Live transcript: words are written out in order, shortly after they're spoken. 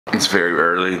It's very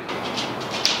early.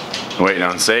 Waiting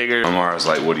on Sager. Amara's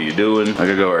like, what are you doing? I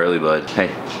gotta go early, bud.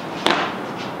 Hey.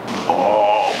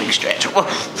 Oh, big stretch.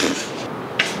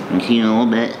 You see a little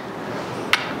bit.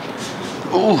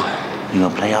 Ooh, you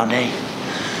gonna play all day?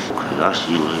 I'll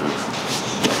see you later.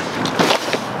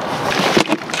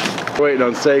 Waiting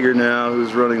on Sager now,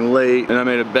 who's running late, and I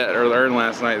made a bet or learn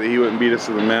last night that he wouldn't beat us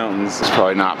to the mountains. It's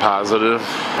probably not positive.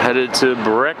 Headed to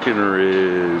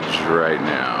Breckenridge right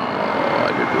now, I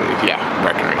do believe. Yeah,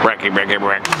 Breckenridge. Breck.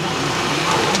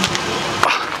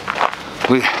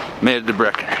 We made it to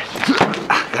Breckenridge.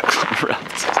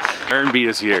 Ern beat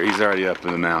us here. He's already up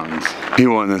in the mountains. He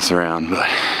won this round, but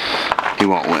he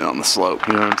won't win on the slope.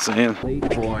 You know what I'm saying? Late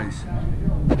boys.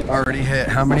 Already hit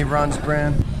how many runs,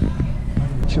 Bran?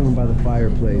 Chilling by the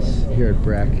fireplace here at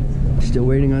Breck. Still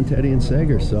waiting on Teddy and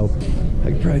Sager, so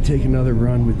I could probably take another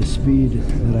run with the speed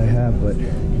that I have, but I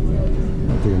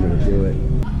don't think I'm gonna do it.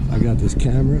 I got this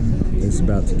camera. It's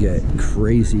about to get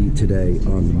crazy today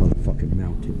on the motherfucking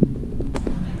mountain.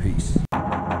 Peace.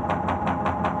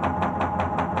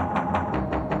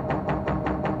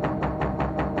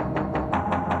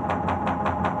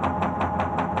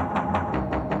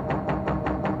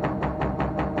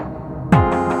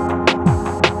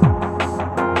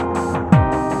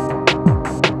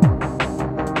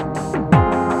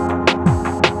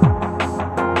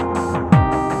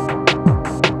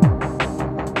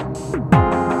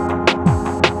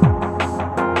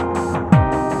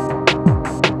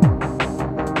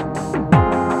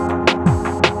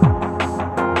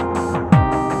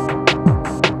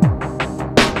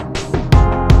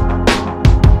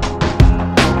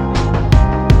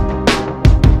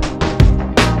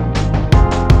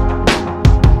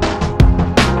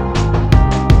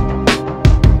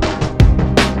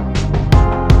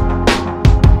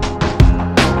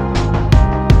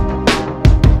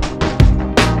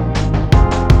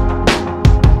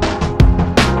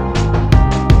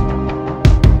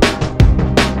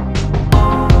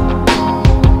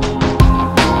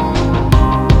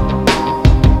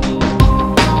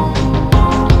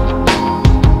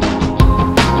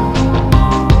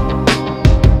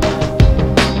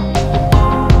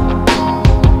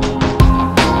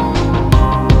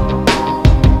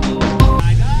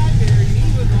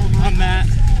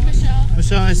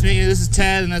 Nice to meet you. This is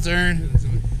Ted, and that's Ern.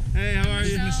 Hey, how are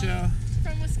you, Michelle?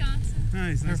 From Wisconsin.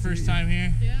 Nice. Her first time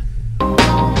here? Yeah.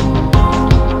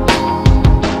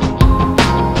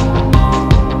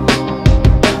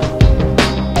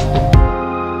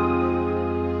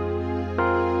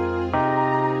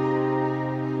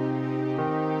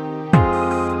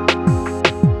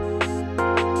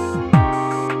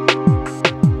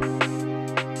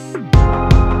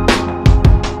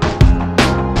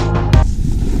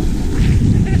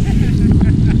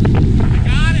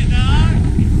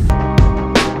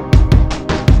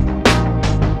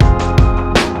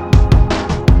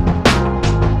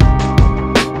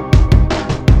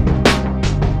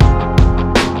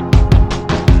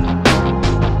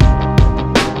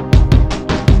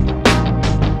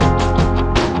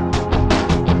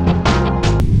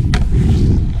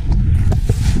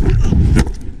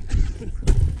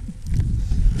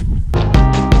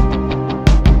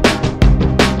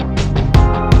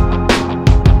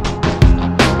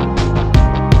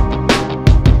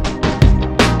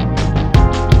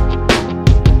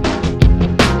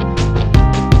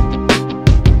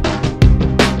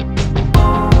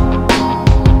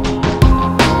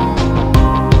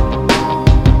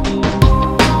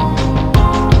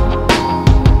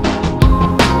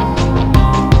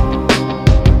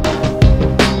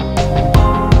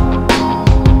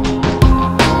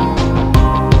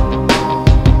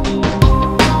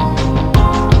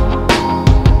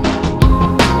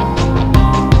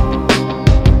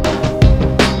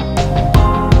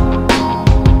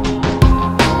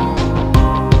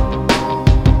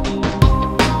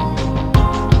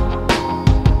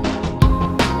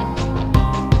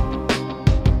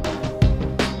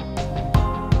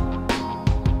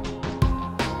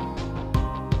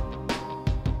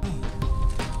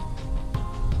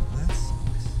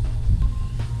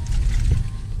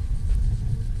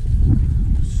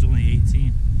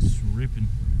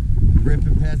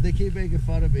 Ripping past. They keep making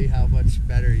fun of me how much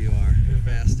better you are,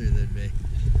 faster than me.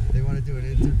 They want to do an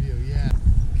interview. Yeah.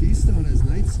 Keystone has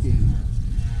night skiing.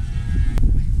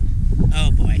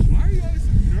 Oh boy. Why are you always so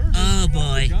nervous? Oh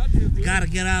boy. Gotta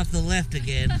get off the lift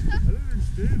again. I don't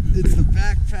understand this. It's the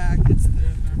backpack. It's the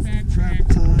prep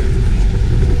time.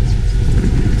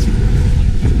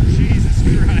 Jesus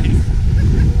Christ.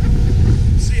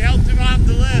 She helped him off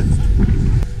the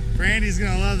lift. Brandy's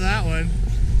gonna love that one.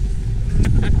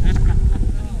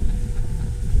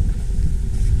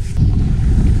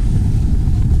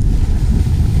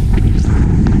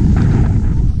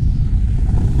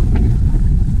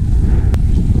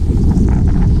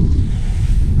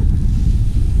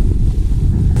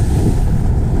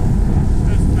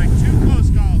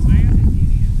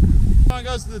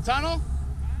 goes to the tunnel?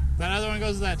 That other one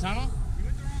goes to that tunnel? You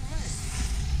went the wrong way.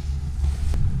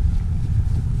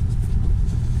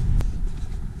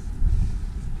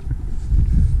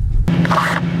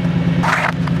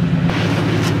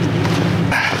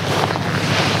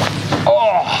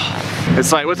 Oh,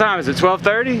 it's like, what time is it?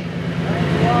 12:30?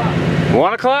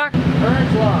 1 o'clock?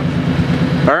 Ern's lost.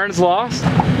 Ern's lost?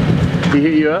 He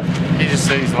hit you up? He just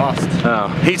said he's lost. Oh,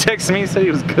 he texted me and said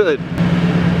he was good.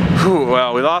 Whew,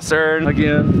 well, we lost Ern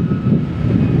again.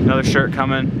 Another shirt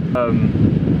coming.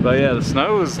 But yeah, the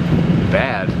snow is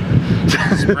bad.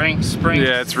 Spring.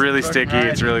 Yeah, it's really sticky.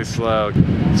 It's really slow.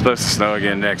 It's supposed to snow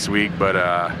again next week, but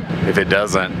if it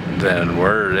doesn't, then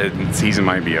the season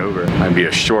might be over. Might be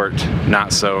a short,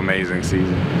 not so amazing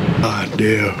season. Oh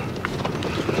damn.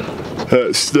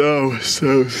 That snow is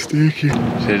so sticky.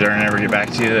 Did Ern ever get back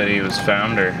to you that he was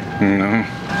found, or? No.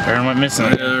 Ern went missing.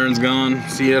 Ern's gone.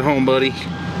 See you at home, buddy.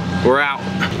 We're out.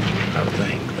 I would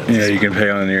think. Yeah, you can pay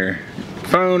on your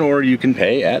phone or you can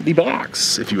pay at the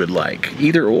box if you would like.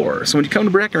 Either or. So when you come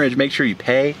to Breckenridge, make sure you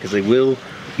pay because they will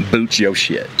boot your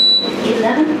shit.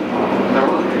 11.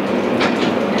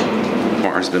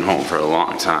 Martin's been home for a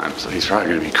long time, so he's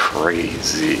probably gonna be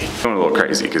crazy. Going a little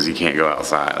crazy because he can't go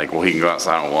outside. Like, well, he can go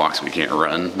outside on walks, but he can't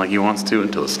run like he wants to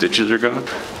until the stitches are gone.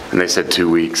 And they said 2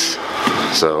 weeks.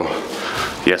 So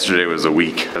yesterday was a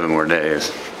week, 7 more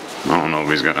days. I don't know if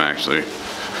he's gonna actually,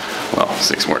 well,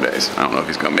 6 more days. I don't know if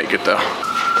he's gonna make it though.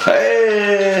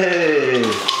 Hey!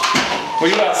 Were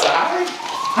you outside?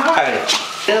 Hi.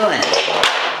 Dylan.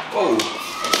 Whoa.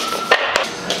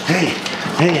 Hey,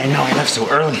 I know I left so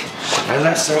early. I I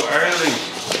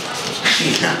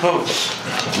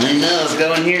know, it's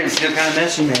going here. It's still kind of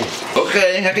messy, man.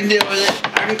 Okay, I can deal with it.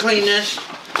 I can clean this.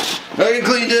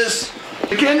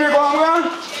 Kendrick, while I'm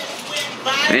gone?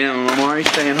 Damn, Lamar, you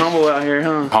staying humble out here,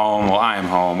 huh? Home, well, I am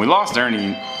home. We lost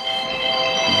Ernie.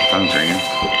 Phone's ringing.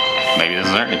 Maybe this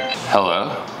is Ernie.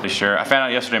 Hello? Sure, I found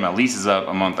out yesterday my lease is up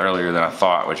a month earlier than I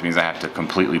thought, which means I have to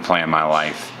completely plan my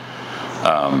life.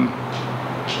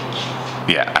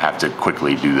 Yeah, I have to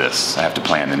quickly do this. I have to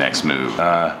plan the next move.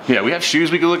 Yeah, we have shoes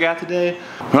we could look at today.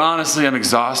 But honestly, I'm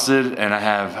exhausted and I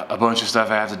have a bunch of stuff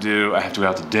I have to do. I have to go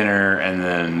out to dinner and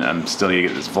then I'm still gonna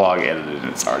get this vlog edited and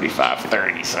it's already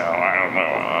 5:30, so I don't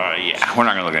know. Yeah, we're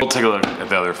not gonna look at it. We'll take a look at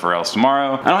the other Pharrells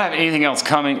tomorrow. I don't have anything else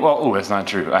coming. Well, oh, that's not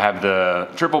true. I have the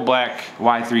triple black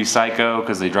Y3 Psycho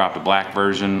because they dropped a black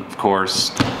version, of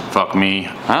course. Fuck me.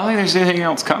 I don't think there's anything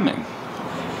else coming.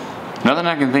 Nothing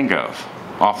I can think of.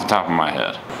 Off the top of my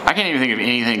head. I can't even think of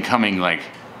anything coming like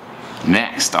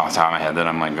next off the top of my head that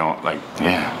I'm like going like,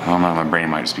 yeah, I don't know, my brain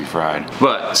might just be fried.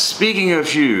 But speaking of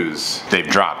shoes, they've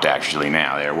dropped actually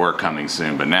now. They were coming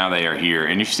soon, but now they are here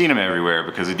and you've seen them everywhere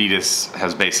because Adidas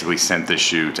has basically sent this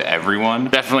shoe to everyone.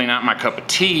 Definitely not my cup of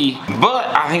tea, but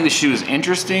I think the shoe is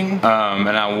interesting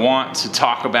and I want to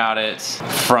talk about it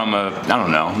from a, I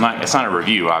don't know, it's not a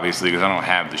review obviously because I don't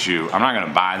have the shoe. I'm not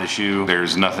gonna buy the shoe.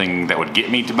 There's nothing that would get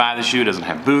me to buy the shoe. It doesn't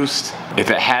have Boost. If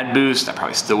it had Boost, I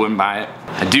probably still wouldn't buy it.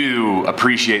 I do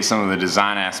appreciate some of the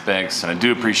design aspects and I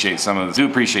do appreciate some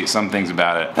things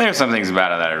about it. There's some things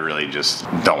about it that I really just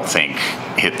don't think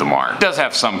hit the mark. It does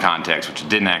have some context, which I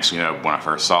didn't actually know when I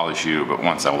first saw the shoe, but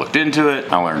once I looked into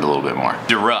it, I learned a little bit more.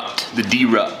 Deerupt, the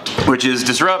Deerupt, which is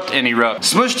disrupt and erupt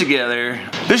smushed together.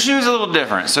 This shoe is a little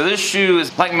different. So this shoe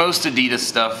is like most Adidas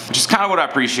stuff, which is kind of what I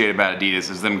appreciate about Adidas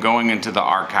is them going into the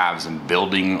archives and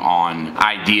building on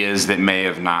ideas that may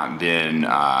have not been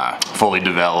fully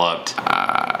developed,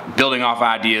 building off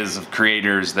ideas of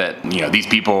creators that, you know, these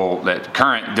people that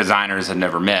current designers had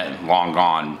never met, long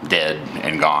gone, dead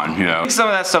and gone, you know. Some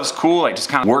of that stuff's cool, like just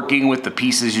kind of working with the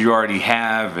pieces you already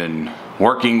have and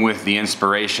working with the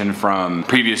inspiration from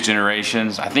previous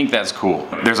generations. I think that's cool.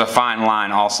 There's a fine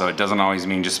line also. It doesn't always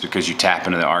mean just because you tap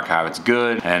into the archive it's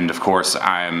good. And of course,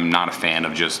 I'm not a fan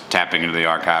of just tapping into the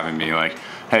archive and being like,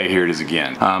 hey, here it is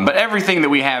again. But everything that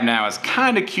we have now is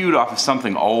kind of cued off of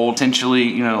something old. Essentially,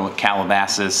 you know,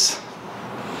 Calabasas,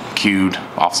 cued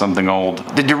off something old.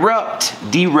 The Deerupt,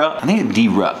 I think it's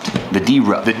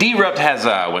Deerupt. The Deerupt has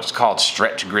what's called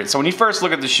stretch grid. So when you first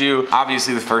look at the shoe,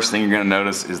 obviously the first thing you're gonna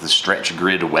notice is the stretch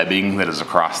grid webbing that is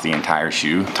across the entire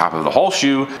shoe. Top of the whole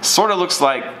shoe sort of looks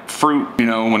like fruit, you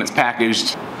know, when it's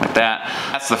packaged like that.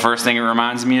 That's the first thing it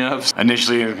reminds me of.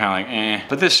 Initially, it was kind of like, eh.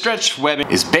 But this stretch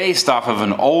webbing is based off of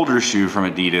an older shoe from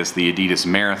Adidas, the Adidas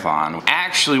Marathon.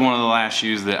 Actually, one of the last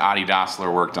shoes that Adi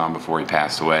Dassler worked on before he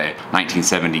passed away,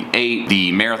 1978.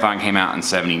 The Marathon came out in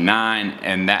 '79,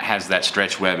 and that has that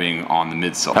stretch webbing webbing on the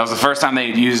midsole. That was the first time they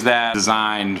used that,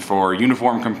 designed for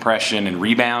uniform compression and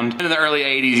rebound. In the early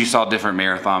 80s, you saw different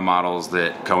marathon models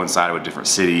that coincided with different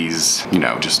cities, you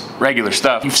know, just regular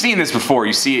stuff. You've seen this before.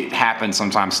 You see it happen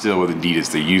sometimes still with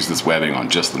Adidas. They use this webbing on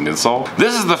just the midsole.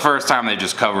 This is the first time they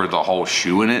just covered the whole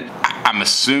shoe in it. I'm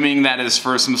assuming that is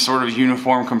for some sort of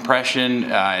uniform compression.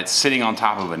 It's sitting on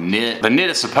top of a knit. The knit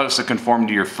is supposed to conform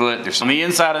to your foot. On the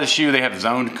inside of the shoe, they have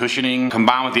zoned cushioning.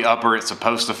 Combined with the upper, it's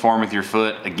supposed to form with your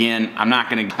foot. Again,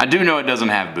 I do know it doesn't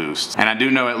have boost. And I do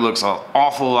know it looks an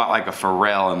awful lot like a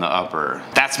Pharrell in the upper.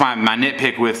 That's my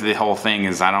nitpick with the whole thing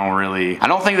is I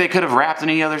don't think they could have wrapped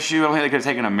any other shoe. I don't think they could have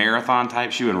taken a marathon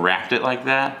type shoe and wrapped it like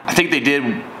that. I think they did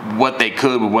what they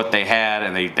could with what they had,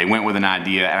 and they went with an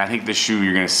idea. And I think this shoe,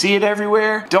 you're gonna see it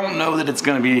everywhere. Don't know that it's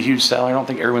gonna be a huge seller. I don't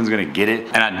think everyone's gonna get it.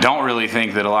 And I don't really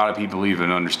think that a lot of people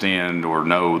even understand or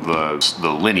know the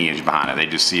lineage behind it. They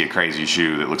just see a crazy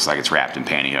shoe that looks like it's wrapped in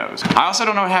pantyhose. I also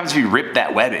don't know what happens if you rip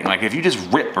that webbing. Like if you just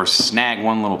rip or snag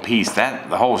one little piece,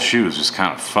 the whole shoe is just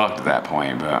kind of fucked at that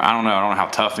point. But I don't know how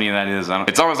tough any of that is.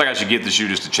 It's almost like I should get the shoe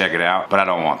just to check it out, but I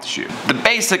don't want the shoe. The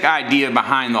basic idea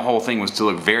behind the whole thing was to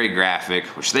look very graphic,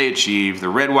 which they achieved. The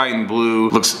red, white, and blue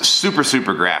looks super,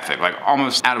 super graphic, like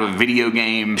almost out of a video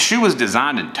game. The shoe was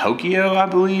designed in Tokyo, I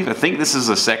believe. I think this is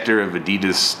a sector of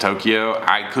Adidas Tokyo.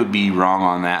 I could be wrong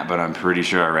on that, but I'm pretty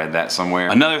sure I read that somewhere.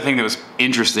 Another thing that was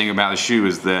interesting about the shoe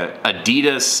is that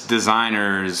Adidas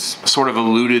designers sort of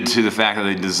alluded to the fact that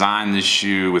they designed this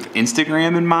shoe with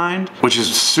Instagram in mind, which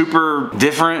is super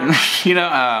different, you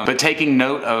know, but taking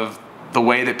note of the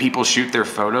way that people shoot their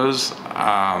photos,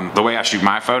 the way I shoot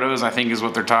my photos, I think is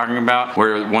what they're talking about,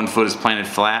 where one foot is planted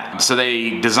flat. So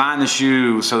they designed the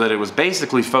shoe so that it was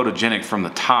basically photogenic from the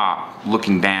top,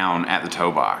 looking down at the toe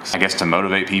box. I guess to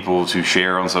motivate people to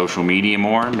share on social media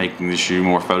more, making the shoe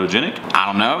more photogenic. I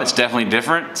don't know, it's definitely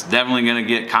different. It's definitely gonna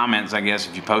get comments, I guess,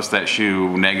 if you post that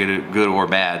shoe, negative, good or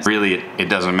bad. Really, it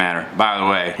doesn't matter. By the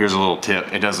way, here's a little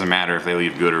tip. It doesn't matter if they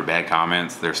leave good or bad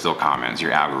comments, they're still comments.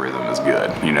 Your algorithm is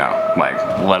good, you know? Like,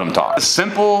 let them talk. A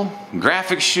simple,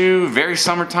 graphic shoe, very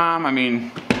summertime. I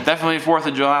mean, definitely a 4th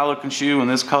of July looking shoe in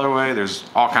this colorway. There's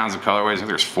all kinds of colorways. I think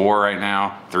there's 4 right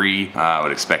now, 3. I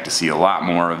would expect to see a lot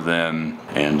more of them.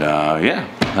 And yeah,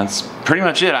 that's pretty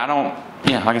much it.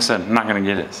 Yeah, like I said, I'm not gonna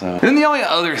get it, so. And then the only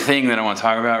other thing that I wanna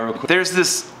talk about real quick, there's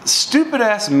this stupid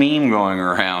ass meme going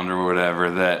around or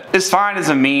whatever that is fine as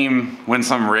a meme when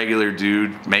some regular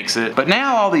dude makes it, but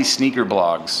now all these sneaker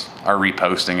blogs are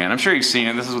reposting it. I'm sure you've seen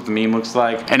it. This is what the meme looks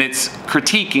like. And it's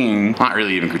critiquing, not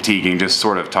really even critiquing, just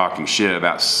sort of talking shit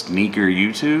about sneaker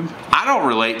YouTube. I don't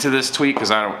relate to this tweet because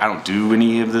I don't do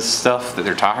any of this stuff that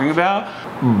they're talking about.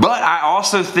 But I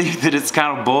also think that it's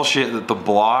kind of bullshit that the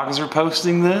blogs are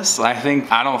posting this. I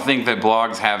don't think that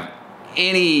blogs have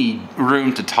any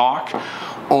room to talk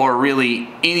or really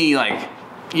any, like,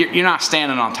 you're not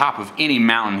standing on top of any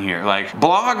mountain here. Like,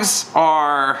 blogs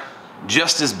are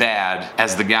just as bad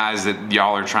as the guys that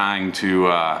y'all are trying to,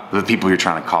 the people you're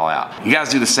trying to call out. You guys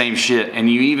do the same shit, and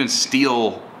you even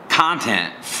steal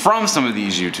content from some of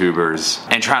these YouTubers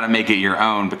and try to make it your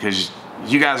own because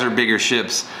you guys are bigger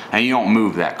ships and you don't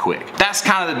move that quick. That's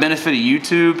kind of the benefit of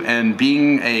YouTube and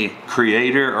being a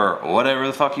creator or whatever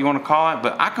the fuck you want to call it,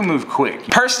 but I can move quick.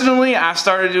 Personally, I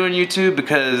started doing YouTube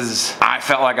because I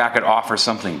felt like I could offer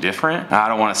something different. I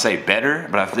don't want to say better,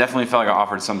 but I definitely felt like I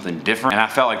offered something different, and I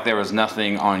felt like there was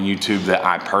nothing on YouTube that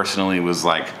I personally was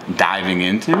like diving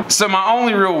into. So my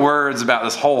only real words about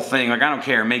this whole thing, like, I don't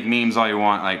care, make memes all you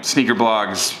want, like sneaker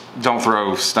blogs, don't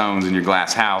throw stones in your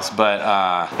glass house,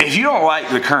 but if you don't like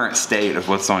the current state of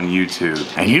what's on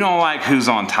YouTube, and you don't like who's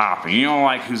on top, and you don't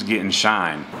like who's getting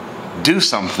shine, do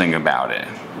something about it.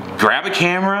 Grab a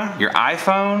camera, your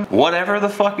iPhone, whatever the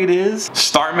fuck it is,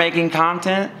 start making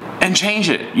content and change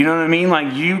it. You know what I mean?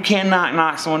 Like, you cannot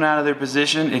knock someone out of their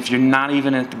position if you're not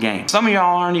even at the game. Some of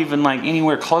y'all aren't even like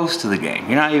anywhere close to the game.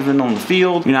 You're not even on the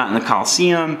field, you're not in the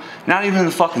Coliseum, you're not even in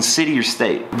the fucking city or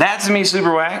state. That to me is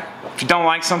super whack. If you don't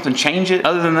like something, change it.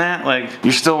 Other than that, like,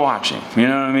 you're still watching. You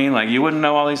know what I mean? Like, you wouldn't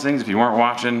know all these things if you weren't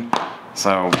watching.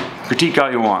 So, critique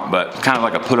all you want, but kind of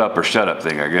like a put up or shut up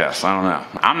thing, I guess. I don't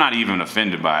know. I'm not even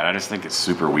offended by it. I just think it's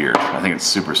super weird. I think it's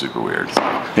super, super weird. So,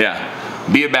 yeah,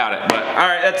 be about it. But, all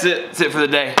right, that's it. That's it for the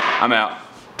day. I'm out.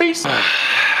 Peace.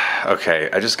 Okay,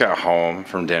 I just got home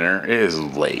from dinner. It is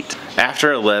late.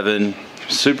 After 11,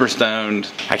 super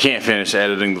stoned. I can't finish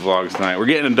editing the vlogs tonight. We're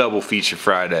getting a double feature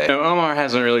Friday. You know, Omar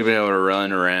hasn't really been able to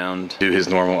run around, do his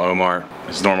normal Omar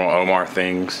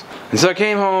things. And so I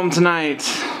came home tonight.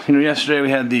 You know, yesterday we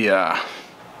had the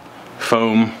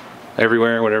foam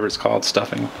everywhere, whatever it's called,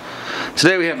 stuffing.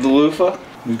 Today we have the loofah.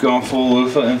 We've gone full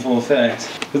loofah in full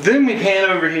effect. But then we pan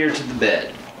over here to the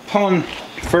bed. Upon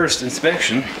first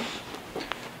inspection,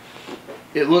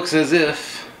 it looks as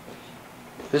if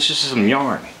this is just some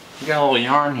yarn. You got a little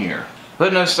yarn here.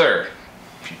 But no sir,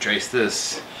 if you trace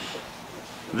this,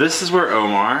 this is where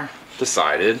Omar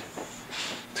decided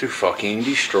to fucking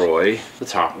destroy the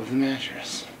top of the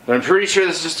mattress. But I'm pretty sure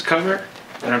this is just a cover,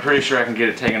 and I'm pretty sure I can get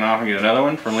it taken off and get another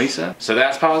one from Lisa. So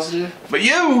that's positive. But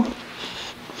you,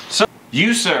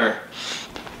 sir,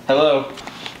 hello,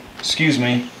 excuse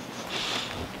me,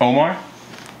 Omar,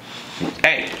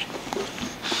 hey,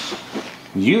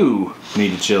 you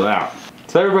need to chill out.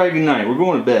 Tell everybody good night, we're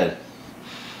going to bed.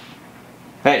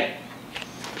 Hey,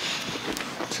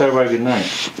 tell everybody good night.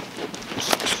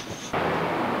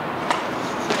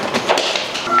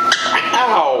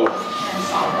 Ow!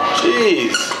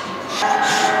 Jeez!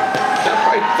 That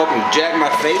probably fucking jacked my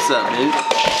face up, dude.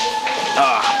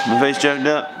 Ah, my face jacked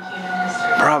up?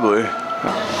 Probably.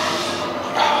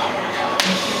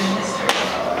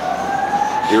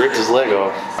 He ripped his leg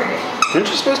off. Aren't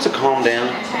you supposed to calm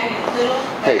down?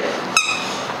 Hey.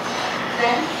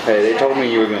 Hey, they told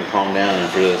me you were going to calm down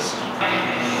after this.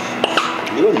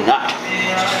 You're a nut.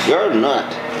 You're a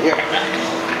nut. You're a nut.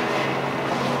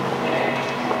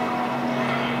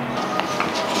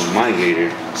 It's my gator.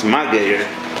 It's my gator.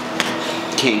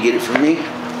 Can't get it from me.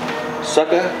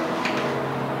 Sucker.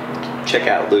 Check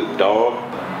out Luke, dog.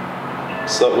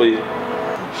 What's up with you?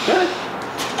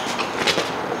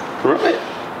 Right.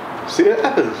 See what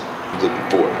happens. You looking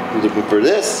for it? You looking for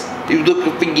this? You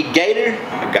looking for your gator?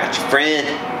 I got your friend.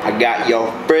 I got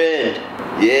your friend.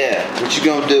 Yeah. What you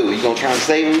gonna do? You gonna try and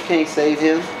save him? You can't save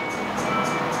him.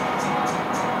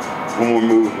 One more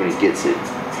move when he gets it.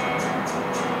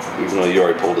 Even though you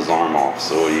already pulled his arm off,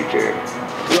 so what do you care?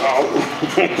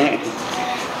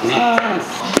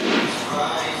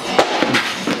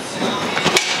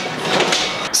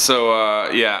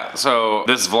 So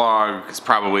this vlog is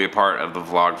probably a part of the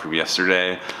vlog from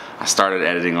yesterday. I started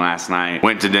editing last night,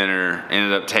 went to dinner,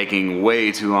 ended up taking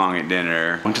way too long at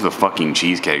dinner. Went to the fucking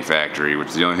Cheesecake Factory, which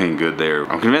is the only thing good there.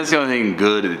 I'm convinced the only thing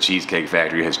good at the Cheesecake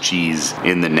Factory has cheese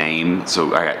in the name.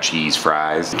 So I got cheese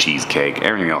fries, cheesecake,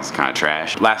 everything else is kind of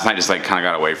trash. Last night just like kind of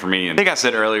got away from me. And I think I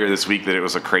said earlier this week that it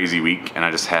was a crazy week and I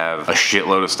just have a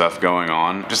shitload of stuff going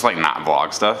on. Just like not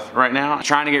vlog stuff right now.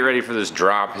 Trying to get ready for this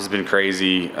drop has been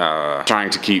crazy.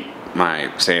 Trying to keep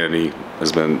my sanity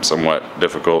has been somewhat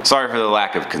difficult. Sorry for the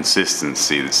lack of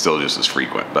consistency that's still just as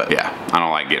frequent, but yeah, I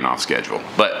don't like getting off schedule.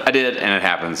 But I did, and it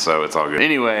happened, so it's all good.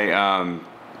 Anyway,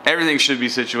 everything should be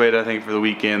situated, I think, for the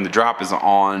weekend. The drop is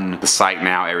on the site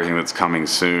now, everything that's coming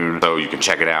soon, so you can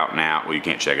check it out now. Well, you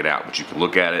can't check it out, but you can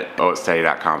look at it.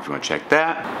 OhIt'sTeddy.com if you want to check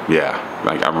that. Yeah,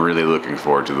 like I'm really looking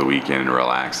forward to the weekend and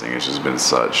relaxing. It's just been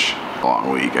such a long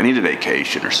week. I need a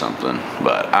vacation or something,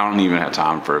 but I don't even have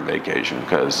time for a vacation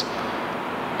because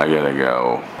I gotta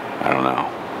go, I don't know,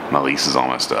 my lease is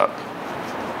almost up,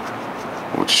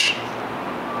 which,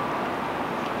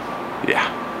 yeah,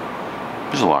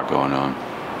 there's a lot going on.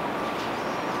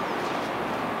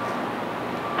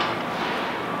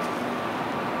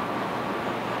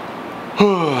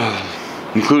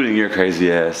 Including your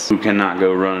crazy ass, who cannot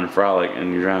go run and frolic,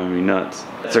 and you're driving me nuts.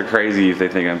 They're crazy if they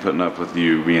think I'm putting up with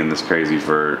you being this crazy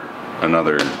for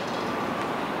another,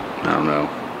 I don't know,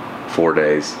 4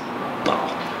 days.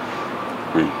 Oh.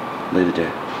 Leave it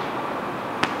there.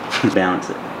 Balance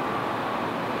it.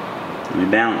 Let me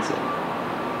balance it.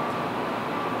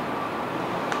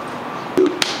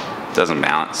 Doesn't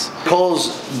balance.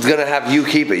 Cole's gonna have you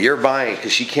keep it. You're buying it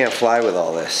because she can't fly with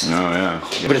all this. Oh yeah.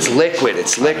 But it's liquid.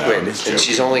 It's liquid, and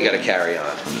she's only got to carry on.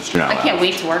 I can't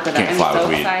wait to work with her. I'm so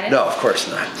excited. No, of course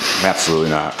not.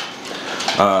 Absolutely not.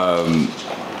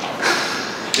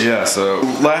 Yeah, so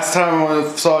last time I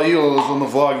saw you was on the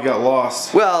vlog, you got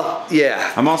lost. Well,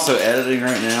 yeah. I'm also editing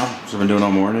right now, which I've been doing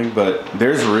all morning, but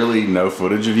there's really no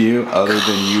footage of you other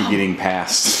than you getting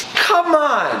past. Come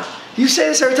on. You say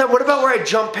this every time. What about where I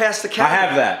jump past the cabin? I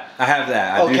have that.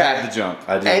 I do have the jump.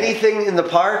 I do. Anything in the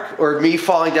park or me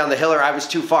falling down the hill, or I was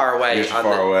too far away? You're too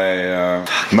far away.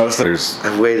 Most of there's.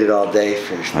 I waited all day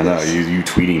for this. I know you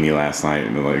tweeting me last night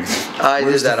and like. I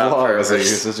did that on purpose. I was like,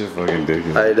 you're such a fucking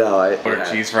dickhead. I know. I ordered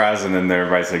cheese fries and then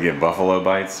everybody said get buffalo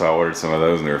bites, so I ordered some of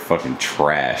those and they were fucking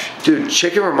trash. Dude,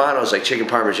 chicken Romano is like chicken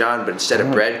Parmesan, but instead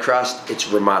of bread crust, it's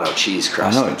Romano cheese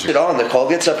crust. I know. Nicole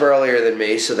gets up earlier than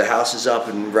me, so the house is up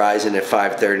and rising at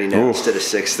 5:30 now instead of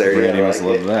 6:30. Randy must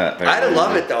love that. I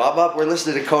love it though. I'm up. We're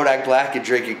listening to Kodak Black and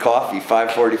drinking coffee.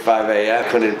 5:45 a.m.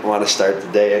 Couldn't want to start the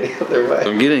day any other way.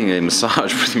 I'm getting a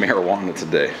massage with marijuana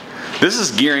today. This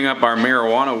is gearing up our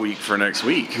marijuana week for next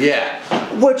week. Yeah.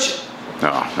 Which?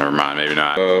 Oh, never mind. Maybe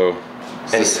not. So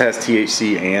This has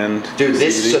THC and dude,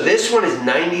 CBD? this one is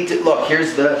 92. Look,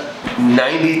 here's the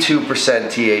 92%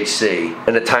 THC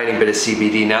and a tiny bit of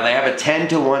CBD. Now they have a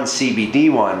 10-to-1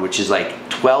 CBD one, which is like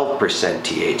 12%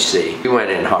 THC. We went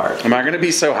in hard. Am I gonna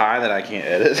be so high that I can't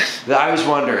edit? I was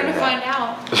wondering. We're gonna find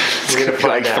out. We're gonna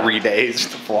find like 3 days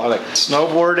to fly, like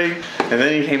snowboarding, and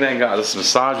then he came back and got this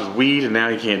massage with weed, and now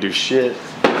he can't do shit.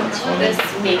 That's funny.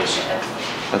 This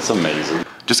makeshift. That's amazing.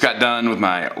 Just got done with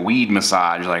my weed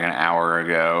massage like an hour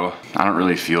ago. I don't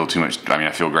really feel too much, I mean,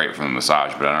 I feel great from the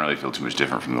massage, but I don't really feel too much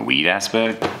different from the weed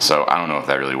aspect. So I don't know if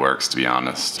that really works, to be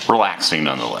honest. Relaxing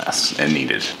nonetheless, and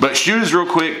needed. But shoes real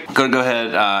quick, gonna go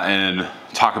ahead and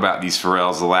talk about these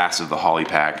Pharrells, the last of the Holi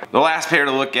pack. The last pair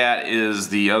to look at is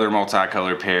the other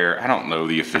multicolor pair. I don't know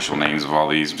the official names of all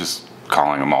these, just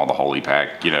calling them all the Holi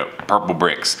pack, you know, purple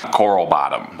bricks, coral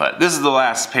bottom. But this is the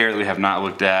last pair that we have not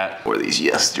looked at. Wore these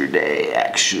yesterday,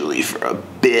 actually, for a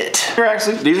bit.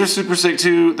 These are super sick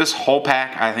too. This whole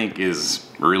pack, I think, is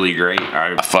really great.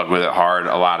 I fuck with it hard.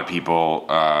 A lot of people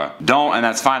don't, and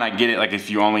that's fine. I get it. Like if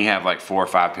you only have like 4 or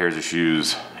 5 pairs of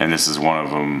shoes, and this is one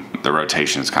of them, the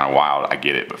rotation is kind of wild. I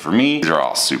get it, but for me, these are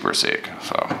all super sick.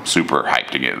 So super hyped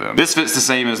to get them. This fits the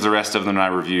same as the rest of them I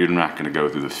reviewed. I'm not gonna go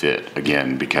through the fit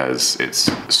again because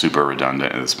it's super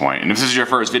redundant at this point. And if this is your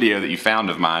first video that you found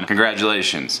of mine,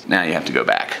 congratulations. Now you have to go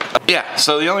back. Yeah,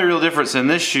 so the only real difference in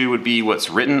this shoe would be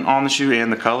what's written on the shoe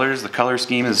and the colors. The color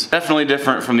scheme is definitely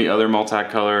different from the other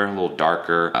multicolor, a little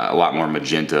darker, a lot more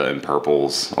magenta and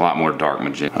purples, a lot more dark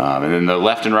magenta. And then the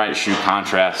left and right shoe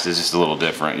contrast is just a little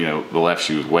different. You know, the left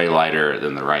shoe is way lighter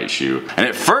than the right shoe. And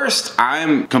at first,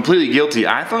 I'm completely guilty.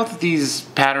 I thought that these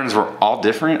patterns were all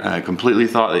different. I completely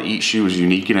thought that each shoe was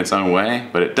unique in its own way,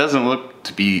 but it doesn't look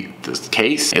to be the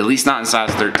case, at least not in size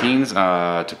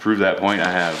 13s. To prove that point,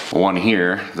 I have one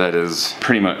here that is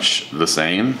pretty much the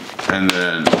same. And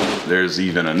then there's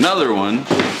even another one,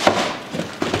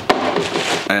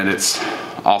 and it's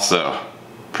also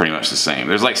pretty much the same.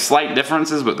 There's like slight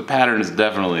differences, but the pattern is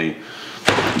definitely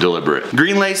deliberate.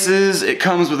 Green laces, it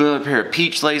comes with another pair of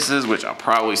peach laces, which I'll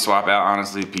probably swap out,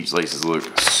 honestly. Peach laces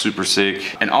look super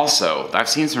sick. And also, I've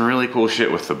seen some really cool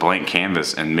shit with the blank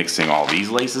canvas and mixing all these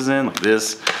laces in, like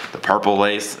this, the purple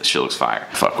lace, that shit looks fire.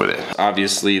 Fuck with it.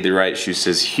 Obviously, the right shoe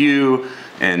says HU,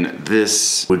 and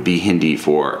this would be Hindi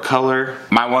for color.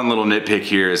 My one little nitpick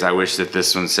here is I wish that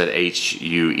this one said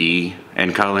HUE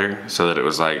in color, so that it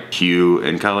was like hue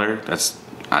in color.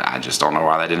 I just don't know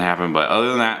why that didn't happen, but other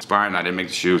than that, it's fine. I didn't make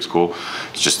the shoe, it's cool.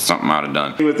 It's just something I would have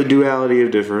done. With the duality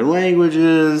of different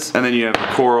languages, and then you have the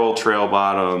coral, trail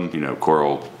bottom, you know,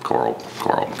 coral,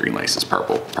 green laces,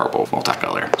 purple,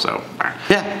 multicolor. So,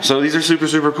 yeah, so these are super,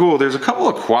 super cool. There's a couple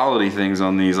of quality things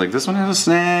on these. Like this one has a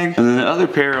snag, and then the other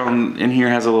pair in here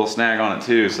has a little snag on it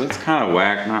too. So that's kind of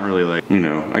whack. Not really like, you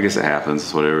know, I guess it happens,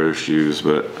 it's whatever, they're shoes,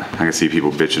 but I can see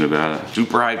people bitching about it.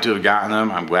 Super hyped to have gotten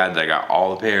them. I'm glad that I got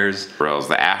all the pairs. Or else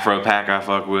the Afro pack I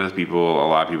fuck with, a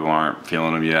lot of people aren't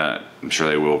feeling them yet. I'm sure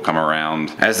they will come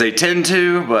around as they tend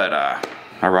to, but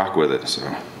I rock with it,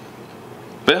 so.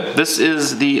 But yeah, this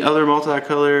is the other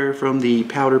multicolor from the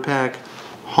powder pack,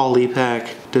 Holi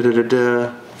pack,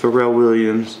 Pharrell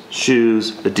Williams,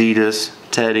 shoes, Adidas,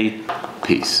 Teddy.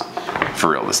 Peace.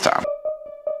 For real this time.